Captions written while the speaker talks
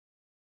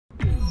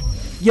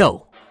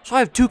Yo, so I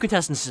have two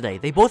contestants today.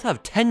 They both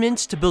have 10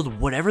 minutes to build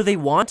whatever they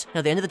want. And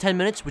at the end of the 10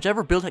 minutes,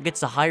 whichever build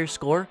gets the higher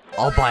score,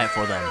 I'll buy it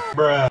for them.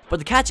 Bruh. But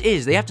the catch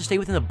is, they have to stay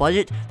within a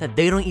budget that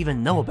they don't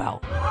even know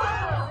about.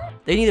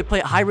 They can either play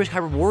high risk, high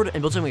reward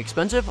and build something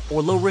expensive,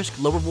 or low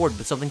risk, low reward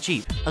with something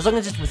cheap. As long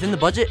as it's within the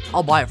budget,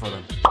 I'll buy it for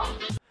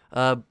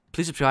them.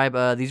 Please subscribe.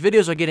 These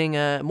videos are getting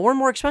more and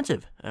more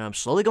expensive, and I'm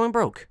slowly going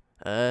broke.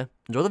 Enjoy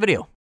the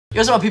video. Yo,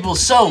 what's up, people?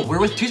 So,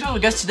 we're with two special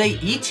guests today,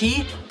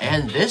 E.T.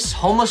 and this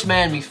homeless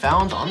man we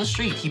found on the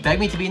street. He begged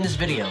me to be in this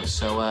video,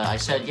 so I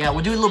said, yeah,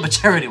 we'll do a little bit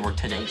of charity work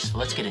today, so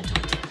let's get into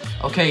it.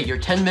 Okay, your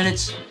 10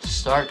 minutes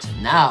start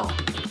now.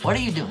 What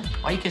are you doing?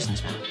 Why are you kissing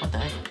this man? What the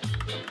heck?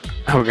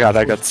 Oh god,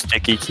 I got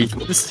sticky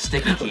keys.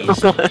 Sticky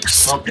keys. Well,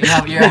 you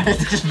have your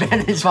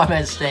disadvantage. My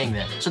man's staying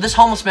there. So this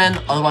homeless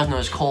man, otherwise known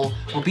as Cole,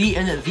 will be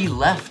in the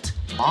left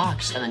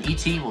box, and then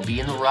E.T. will be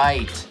in the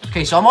right.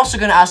 Okay, so I'm also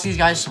gonna ask these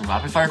guys some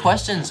rapid fire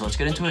questions. So let's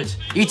get into it.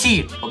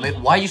 E.T.,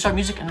 why did you start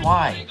music and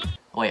why?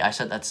 Oh, wait, I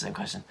said that's the same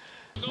question.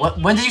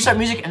 When did you start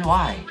music and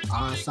why?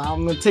 So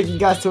I'm gonna take you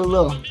guys to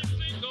let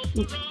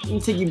me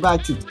take you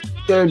back to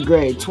 3rd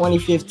grade,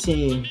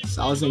 2015.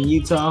 So I was in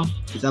Utah,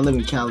 because I live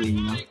in Cali,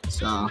 you know.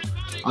 So I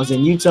was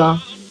in Utah,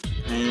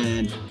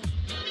 and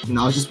you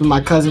know, I was just with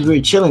my cousins. We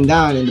were chilling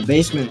down in the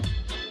basement,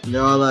 and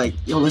they're all like,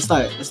 "Yo, let's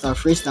start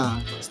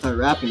freestyling, let's start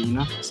rapping," you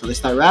know. So they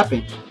start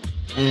rapping,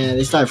 and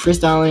they started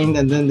freestyling,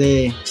 and then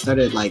they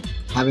started like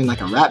having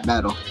like a rap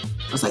battle.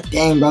 I was like,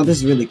 "Dang, bro, this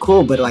is really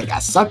cool," but like I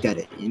sucked at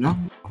it, you know.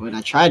 When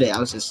I tried it, I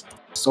was just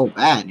so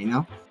bad, you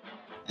know.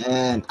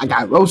 And I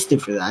got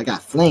roasted for that. I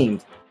got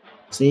flamed.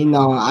 So you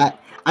know,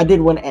 I did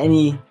what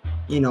any,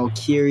 you know,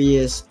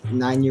 curious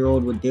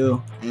 9-year-old would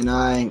do.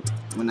 And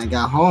when I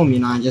got home, you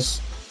know, I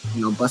just,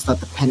 you know, bust out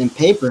the pen and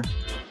paper,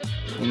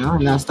 you know,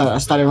 and I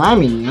started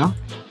rhyming, you know.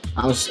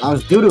 I was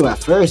doo-doo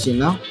at first, you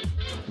know,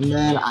 and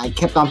then I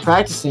kept on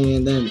practicing,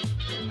 and then,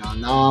 you know,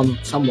 now I'm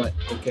somewhat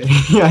okay.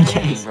 I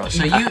guess. Bro,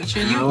 so you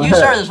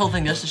started this whole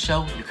thing just to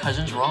show your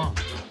cousin's wrong.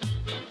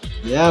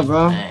 Yeah,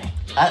 bro. Hey,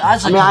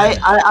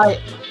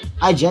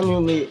 I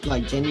genuinely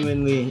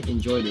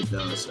enjoyed it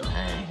though. So.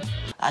 Hey,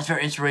 that's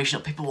very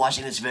inspirational. People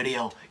watching this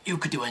video, you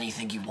could do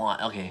anything you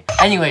want. Okay.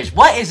 Anyways,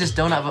 what is this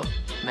donut of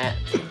a man?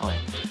 Oh wait.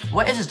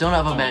 What is this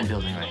donut of a man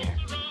building right here?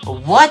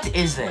 What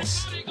is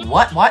this?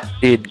 What?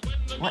 Dude.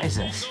 What is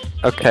this?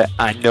 Okay,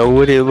 I know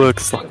what it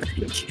looks like.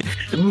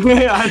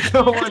 I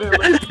know what it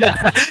looks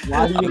like.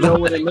 Why do you know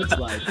what it looks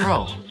like?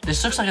 Bro,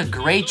 this looks like a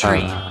gray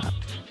tree.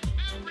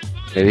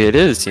 Maybe it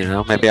is, you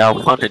know. Maybe I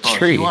want a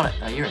tree.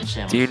 You're in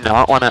shambles. Do you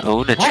not want to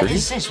own a tree? What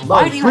is this?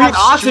 Why do you have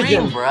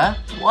string, bruh?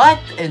 What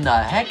in the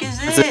heck is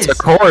this? It's a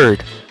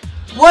cord.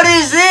 What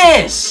is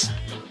this?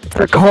 It's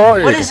a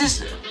cord. What is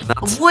this?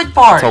 A wood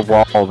part. It's a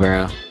wall,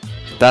 bro.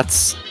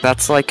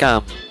 That's like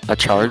a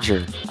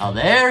charger. Oh,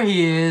 there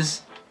he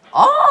is.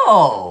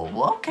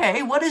 Oh,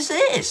 okay. What is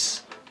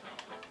this?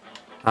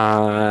 You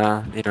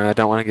know, I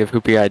don't want to give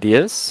Hoopy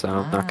ideas, so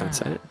I'm not gonna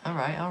say it. All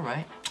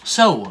right.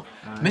 So,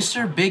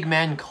 Mr. Big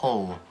Man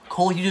Cole.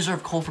 Cole, you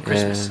deserve coal for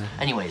Christmas. Yeah.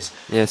 Anyways.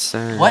 Yes,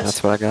 sir. What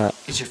That's what I got.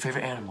 Is your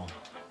favorite animal?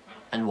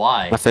 And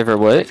why? My favorite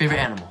what? Your favorite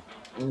animal.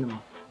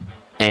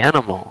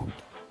 Animal.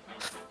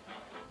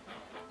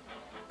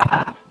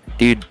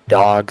 Dude,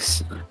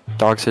 dogs.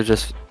 Dogs are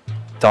just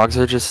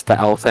the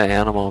alpha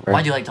animal, bro.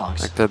 Why do you like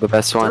dogs? Like, they're the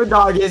best one. Your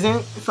dog isn't.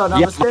 It fell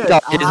down the stairs.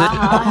 Dog isn't.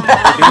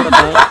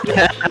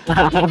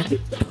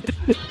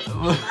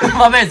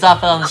 My man's not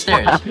fell down the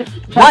stairs.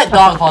 What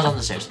dog falls down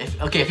the stairs?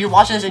 If you're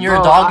watching this and you're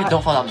a dog,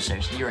 don't fall down the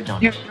stairs. You're a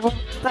donut. You know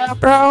that,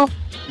 bro?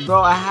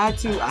 Bro, I had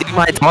to.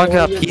 My dog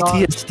got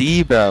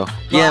PTSD, bro.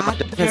 Yeah, my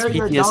dog has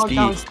PTSD.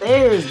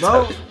 Downstairs,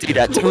 bro. Dude,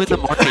 at 2 in the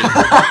morning.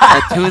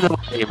 At 2 in the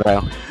morning,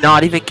 bro.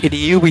 Not even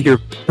kidding you. We hear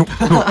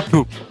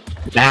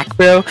back,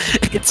 bro.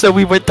 And so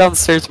we went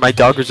downstairs. My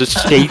dog was just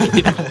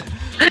shaking,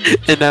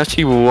 and now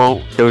she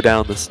won't go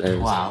down the stairs.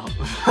 Wow.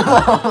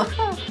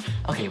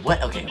 Okay,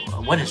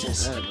 what is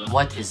this?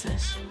 What is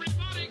this?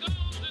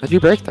 How'd you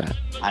break that?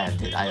 I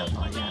don't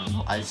know.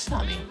 Yeah, it's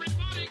not me.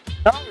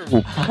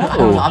 No.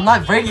 I'm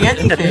not breaking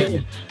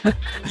anything.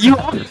 You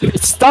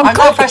stop. I'm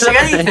not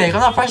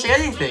pressing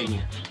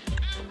anything.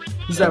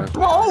 He's like,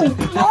 bro.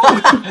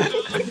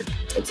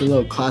 It's a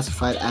little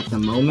classified at the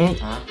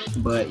moment,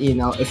 but you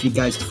know, if you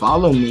guys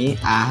follow me,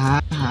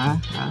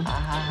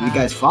 if you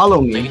guys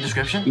follow me,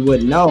 description? You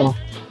would know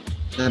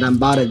that I'm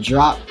about to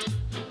drop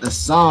a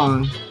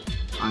song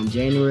on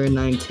January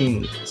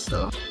 19th.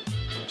 So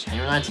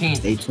January 19th.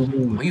 Stay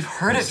tuned. We've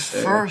heard it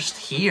first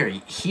here.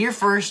 Here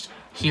first.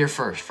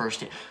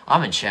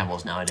 I'm in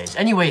shambles nowadays.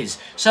 Anyways,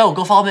 so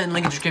go follow me in the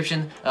link in the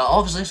description. All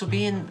of his links will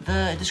be in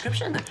the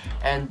description.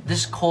 And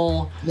this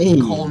Cole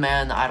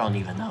man, I don't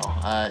even know.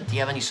 Do you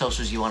have any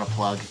socials you want to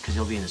plug? Because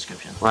he'll be in the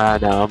description. Wow,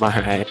 no, I'm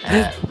alright.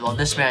 Well,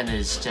 this man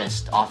is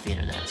just off the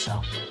internet,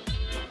 so.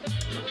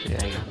 Yeah.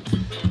 There you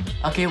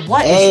go. Okay,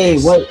 what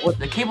is this? What?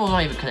 The cable's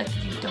not even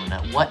connected, you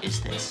donut. What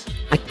is this?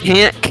 I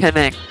can't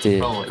connect it.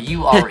 Bro,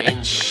 you are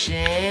in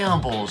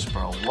shambles,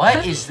 bro.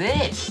 What is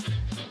this?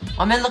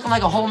 My man looking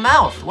like a whole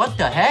mouth. What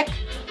the heck?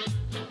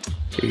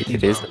 Dude,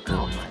 it is.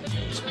 Oh my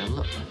days, man.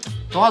 Look.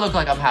 Do I look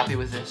like I'm happy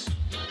with this?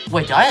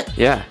 Wait, did I?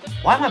 Yeah.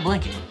 Why am I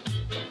blinking?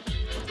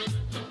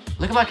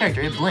 Look at my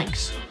character, it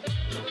blinks.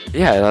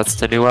 Yeah, that's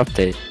the new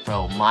update.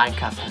 Bro,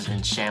 Minecraft has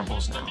been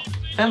shambles now.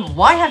 Fem,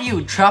 why have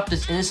you trapped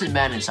this innocent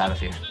man inside of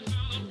here?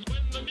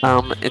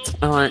 It's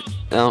not.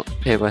 Oh,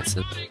 hey,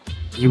 listen.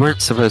 You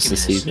weren't supposed Give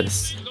to me see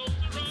this.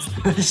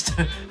 I just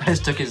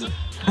took his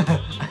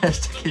I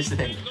just took his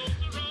thing.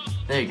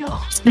 There you go.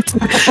 You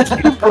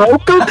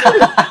broke him?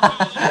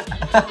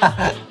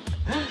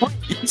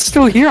 He's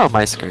still here on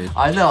my screen.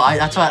 I know,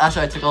 that's why I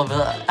took all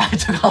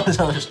his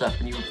other stuff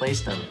and you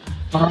replaced them.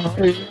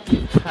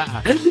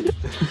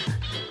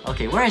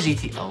 Okay, where is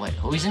ET? Oh wait,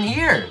 who's in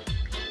here?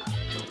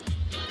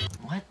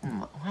 What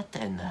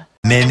in the?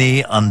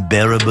 Many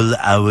unbearable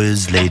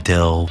hours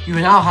later. You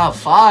now have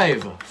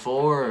 5,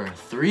 4,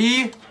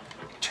 3,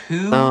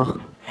 2,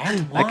 No,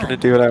 and I 1.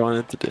 couldn't do what I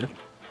wanted to do.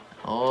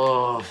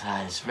 Oh,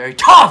 that is very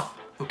tough!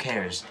 Who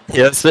cares?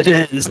 Yes, it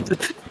is.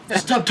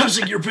 Stop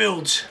touching your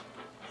builds!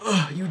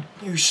 Ugh, you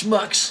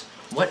schmucks.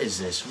 What is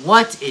this?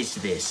 What is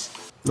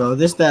this? Bro,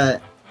 this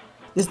that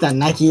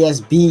Nike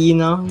SB, you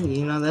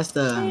know, that's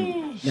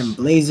them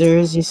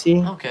Blazers, you see?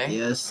 Okay.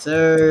 Yes,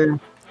 sir.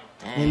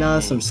 You know,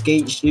 Dang. some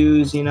skate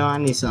shoes, you know, I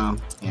need some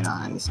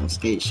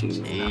skate shoes.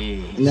 You know?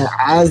 Jeez. And then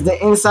as the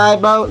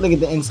inside, bro, look at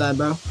the inside,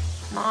 bro.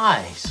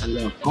 Nice. A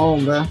little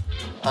home, bro.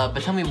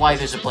 But tell me why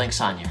there's a blank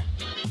sign here.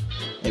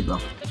 Hey, bro.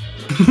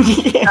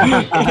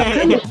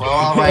 Well,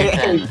 alright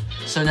then.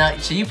 So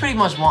you pretty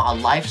much want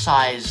a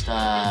life-sized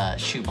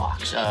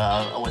shoebox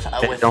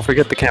with Don't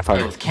forget the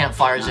campfire. with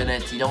campfires in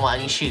it. You don't want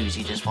any shoes.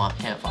 You just want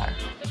campfire.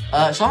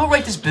 So I'm gonna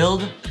rate this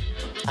build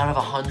out of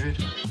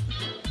 100.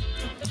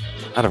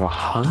 Out of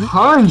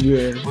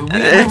 100? 100.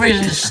 We're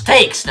raising the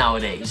stakes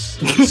nowadays.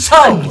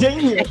 So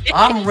Damn.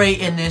 I'm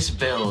rating this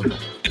build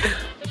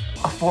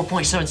a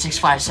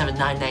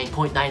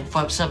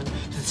 4.765799.957 to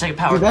the second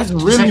power. Dude, that's to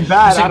the really second-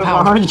 bad to the second out of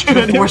power, 100. To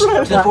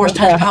the force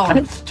 10 power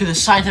to the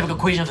scientific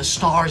equation of the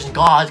stars, and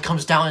God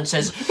comes down and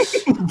says,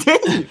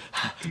 Damn.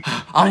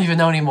 I don't even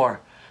know anymore.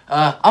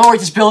 I'm gonna rate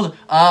this build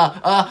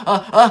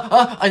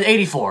an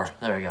 84.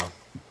 There we go.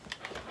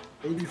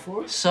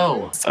 84?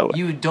 So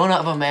you donut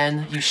of a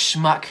man, you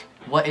schmuck.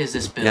 What is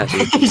this build? Yeah,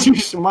 dude. You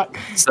schmuck.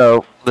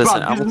 So, listen,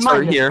 Bro, I'm this gonna is start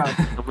minus, here. bro.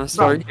 I'm gonna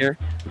start here.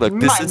 Look,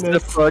 this is the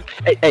Minus. plug.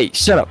 Hey,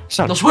 shut up.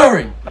 No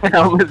swearing.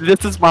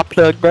 This is my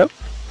plug, bro.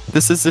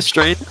 This is the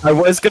strain. I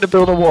was gonna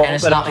build a wall, And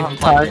it's but not I'm even on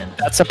plugged time. in.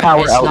 That's a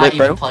power It's outlet, not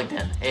even bro. plugged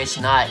in. It's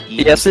not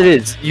even. Yes, it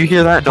is. You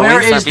hear that noise?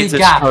 Where That is the means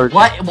it's gap? charged.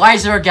 Why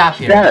is there a gap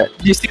here? Yeah,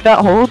 you see that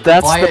hole?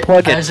 That's Why, the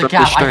plug-in there's a from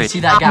gap. the I can strain. see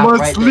that gap I'm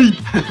right asleep.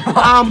 there.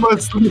 I'm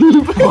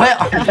asleep.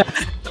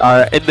 What?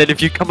 And then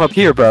if you come up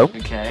here, bro,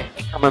 Okay.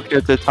 come up here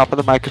at the top of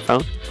the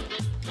microphone.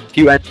 If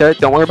you enter,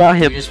 don't worry about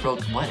You him. just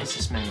broke. What is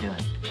this man doing?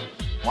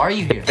 Why are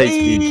you here? Hey,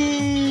 Steve.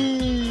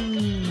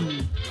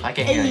 Hey. I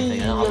can't hear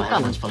anything. I don't have my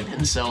headphones plugged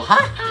in. So, ha.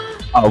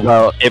 Oh,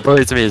 well, it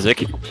plays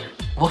music.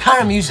 What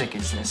kind of music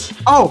is this?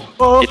 Oh.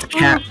 It's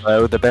Cat,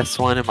 bro, the best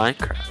one in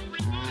Minecraft.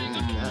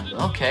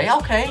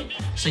 Okay.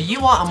 So you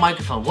want a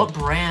microphone? What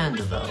brand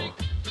though?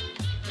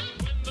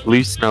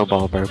 Blue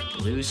Snowball, bro.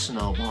 Blue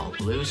snowball.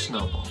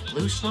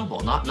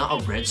 Not a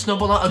red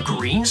snowball. Not a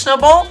green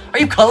snowball. Are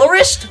you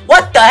colorist?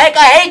 What the heck?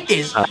 I hate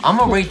this. I'm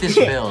gonna rate this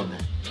build.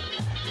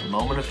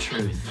 Moment of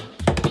truth.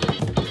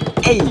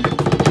 Hey.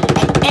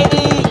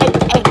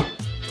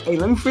 Hey,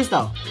 let me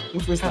freestyle. I'm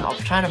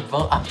trying to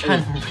vote. I'm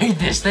trying to read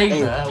this thing,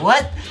 Hey. bro.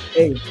 What?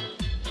 Hey.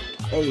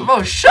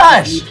 Bro,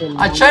 shush!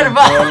 I'm trying to vote.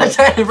 I'm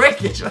trying to rate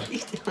this. What are you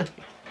doing?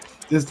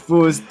 This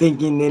fool's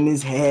thinking in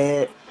his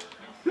head.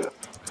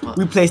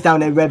 We placed down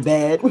that red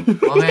bed.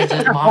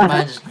 My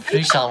man just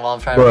freestyling while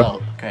I'm trying to Bro.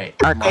 vote. Great.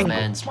 My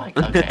man's mic.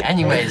 Okay.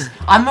 Anyways,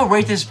 I'm gonna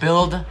rate this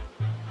build an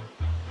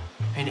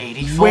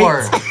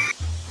 84.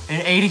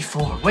 An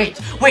 84. Wait.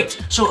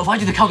 So if I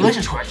do the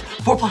calculations correct,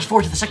 4 plus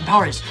 4 to the second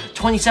power is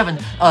 27.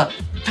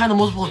 Time the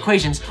multiple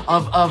equations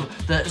of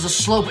the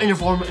slope,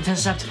 interval,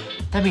 intercept.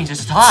 That means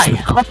it's a tie.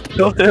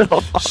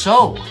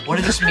 So what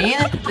does this mean?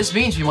 This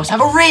means we must have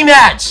a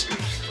rematch.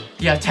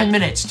 You have 10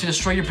 minutes to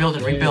destroy your build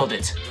and rebuild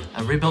it.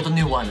 And rebuild a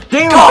new one.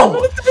 Damn.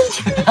 Go!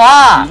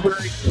 Ah!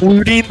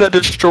 Including the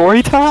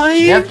destroy time?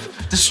 Yep.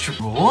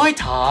 Destroy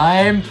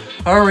time.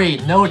 Hurry.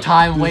 No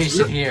time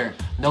wasted here.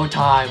 No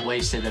time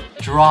wasted. A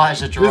draw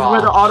is a This is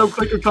where the draw. auto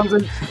clicker comes in.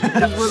 Do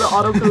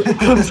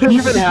you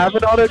even have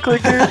an auto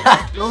clicker?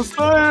 No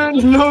sir.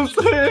 No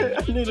sir.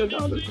 I need an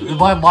auto clicker.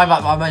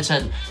 My man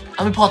said,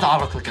 let me pull out the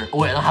auto clicker. Oh,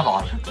 wait, I don't have an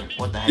auto clicker.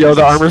 What the heck? Yo, is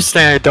the this? armor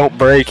stand don't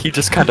break. He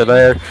just kind of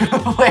there.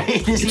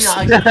 Wait, is he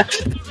not?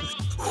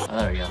 Oh,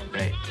 there we go.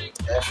 Great.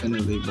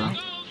 Definitely, bro.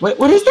 Wait,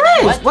 what is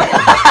this? What?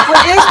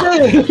 What is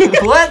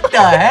this? What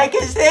the heck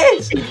is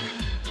this?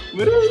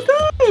 What is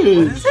What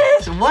this? is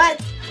this?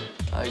 What?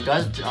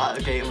 Guys,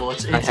 okay, well,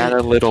 I had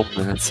a little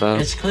mess up.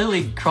 it's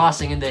clearly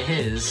crossing into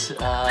his.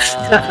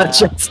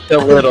 Just a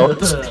little.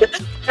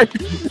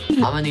 I'm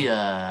gonna need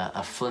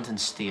a flint and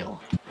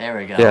steel. There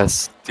we go.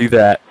 Yes, do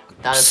that.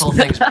 Now this whole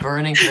thing's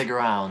burning to the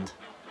ground.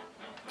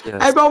 Hey,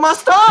 Yes. bro, my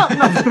stuff.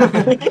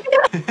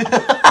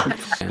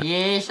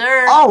 Yes,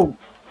 sir. Oh,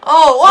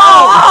 Oh,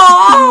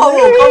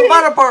 whoa, come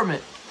fire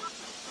department.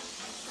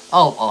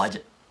 Oh, I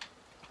did.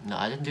 No,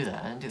 I didn't do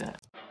that. I didn't do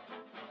that.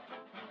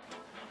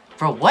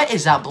 Bro, what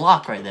is that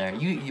block right there?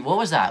 You what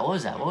was that? What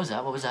was that? What was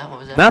that? What was that? What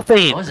was that?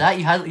 Nothing. What was that?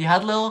 You had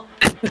a little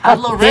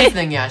red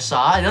thing. I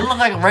saw. It doesn't look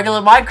like a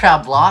regular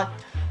Minecraft block.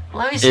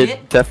 Let me see it.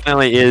 It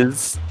definitely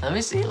is. Let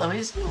me see. Let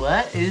me see.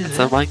 What is It's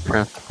it? a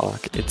Minecraft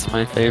block. It's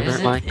my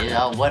favorite Minecraft.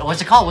 Yeah,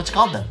 what's it called? What's it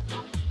called then?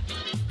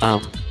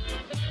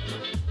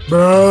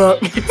 Bruh.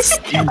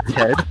 Steve's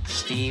head.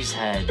 Steve's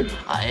head.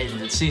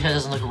 Steve's head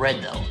doesn't look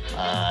red though.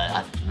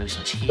 Maybe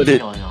some cheese But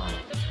it- going on.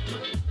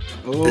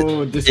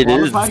 Oh, It is.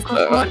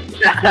 disqualified?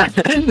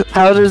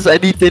 How does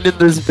anything in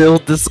this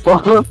build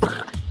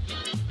disqualify?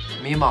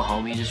 Me and my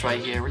homie just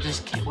right here. We're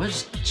just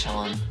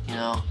chilling, you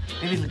know.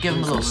 Maybe give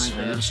him a little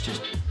smooch.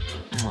 Just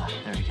mwah,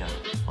 there we go.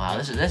 Wow,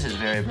 this is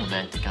very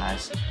romantic,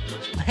 guys.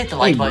 Hit the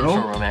like button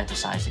bro. for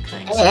romanticizing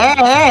things.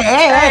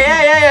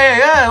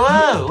 Hey.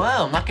 Whoa,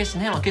 whoa! I'm not kissing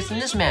him. I'm kissing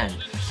this man.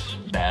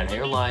 Bad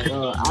hairline.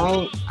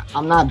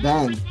 I'm not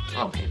Ben.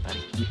 Okay,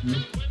 buddy.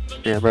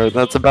 Yeah, bro,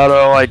 that's about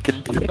all I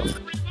can do.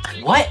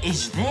 What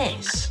is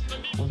this?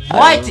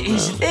 What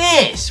is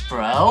this,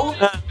 bro?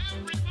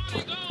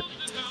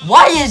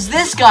 Why is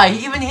this guy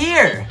even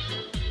here?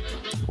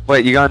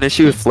 Wait, you got an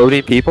issue with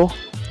floating people?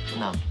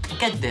 No.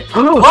 Get this.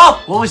 Whoa!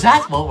 What was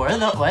that? What is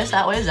that? What is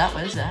that?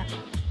 What is that?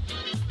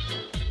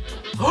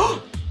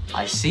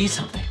 I see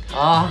something.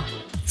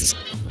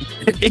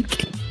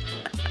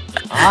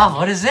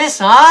 What is this,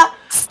 huh?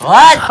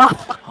 What?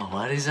 Oh,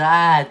 what is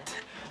that?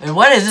 And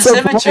what is the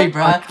symmetry,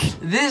 bro?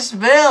 This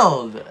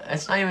build.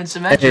 It's not even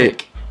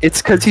symmetric.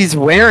 It's because he's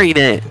wearing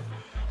it.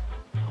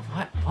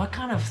 What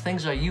kind of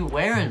things are you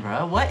wearing,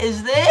 bro? What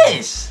is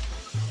this?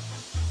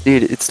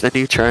 Dude, it's the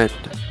new trend.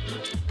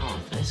 Bro,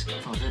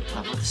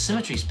 the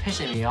symmetry's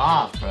pissing me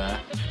off, bro.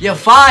 Yo,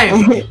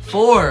 5,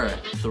 4,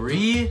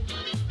 3,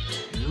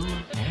 2,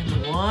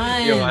 and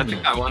 1. Yo, I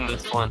think I won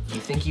this one. You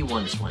think you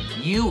won this one?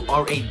 You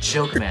are a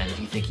joke man if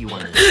you think you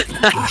won this.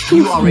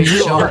 You are a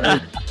joke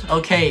man.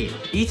 Okay,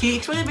 ET,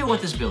 explain to me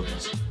what this build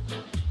is.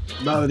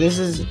 Bro, this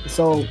is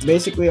so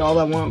basically all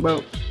I want,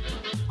 bro.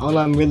 All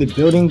I'm really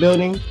building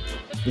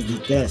is the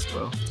desk,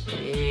 bro.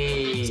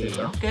 Hey,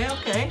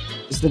 okay.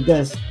 It's the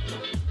desk.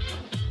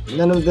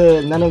 None of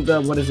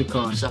the what is it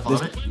called? Stuff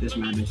on it? This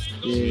matters.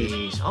 Yeah.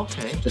 Jeez,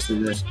 okay. Just the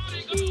desk.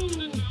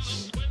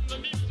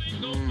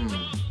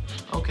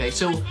 Okay,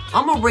 so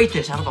I'm gonna rate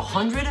this out of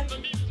 100,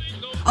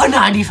 a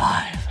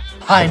 95.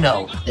 I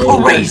know,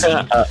 crazy.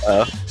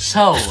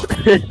 So,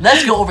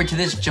 let's go over to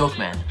this joke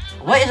man.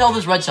 What is all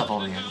this red stuff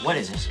over here? What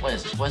is this? What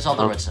is all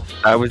the red stuff?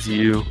 That was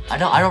you. I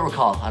don't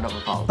recall.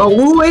 But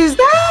who is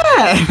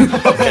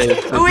that?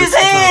 Okay, Who is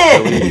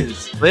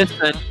this?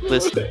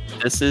 Listen.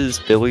 This is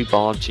Billy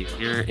Ball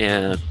Jr.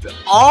 and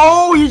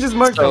Oh, you just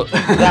marked so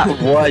that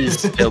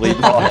was Billy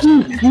Ball.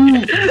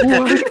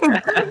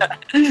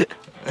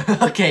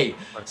 Okay,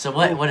 so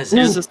what is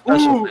Here's this? a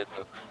special thing,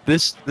 though.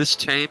 This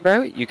chain,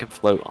 bro, you can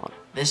float on.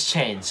 This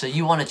chain. So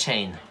you want a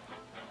chain?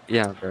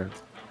 Yeah, bro.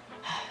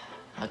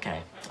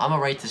 Okay, I'm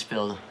gonna rate this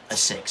build a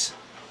 6.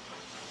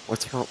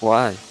 What's wrong?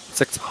 Why?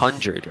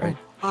 600, right?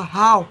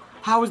 How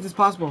is this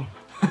possible?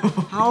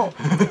 How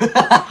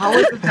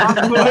is this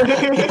possible?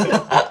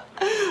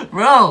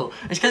 Bro,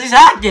 it's because he's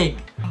hacking.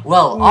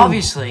 Well,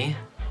 obviously,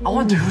 I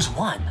wonder who's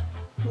won.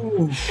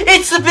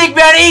 It's the big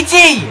man ET!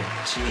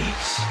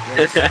 Jeez.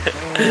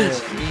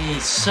 Jeez.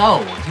 So,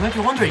 you might be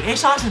wondering,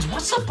 Ace Austin's,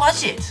 what's the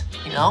budget?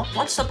 You know,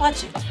 what's the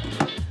budget?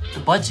 The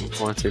budget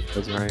Once it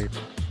was right.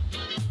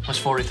 was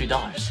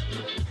 $43.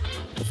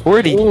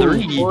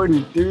 43.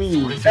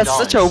 43. That's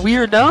such a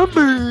weird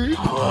number.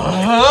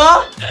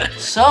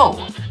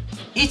 So,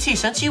 ET,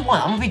 since you won,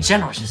 I'm gonna be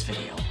generous this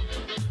video.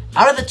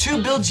 Out of the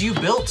 2 builds you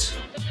built,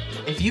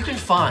 if you can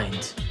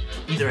find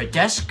either a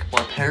desk or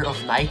a pair of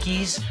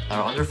Nikes that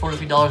are under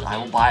 $43, I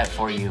will buy it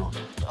for you.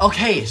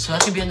 Okay, so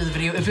that's gonna be the end of the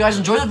video. If you guys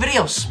enjoyed the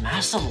video,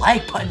 smash the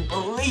like button,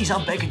 please.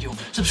 I'm begging you.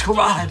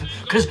 Subscribe,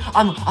 cause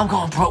I'm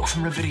going broke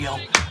from the video.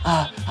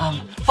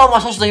 Follow my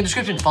socials link in the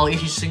description. Follow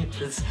ET's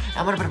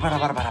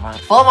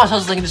follow my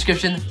socials link in the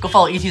description. Go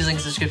follow ET's link in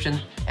the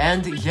description.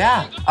 And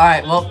yeah, all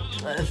right. Well,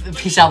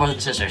 peace out, brothers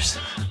and sisters.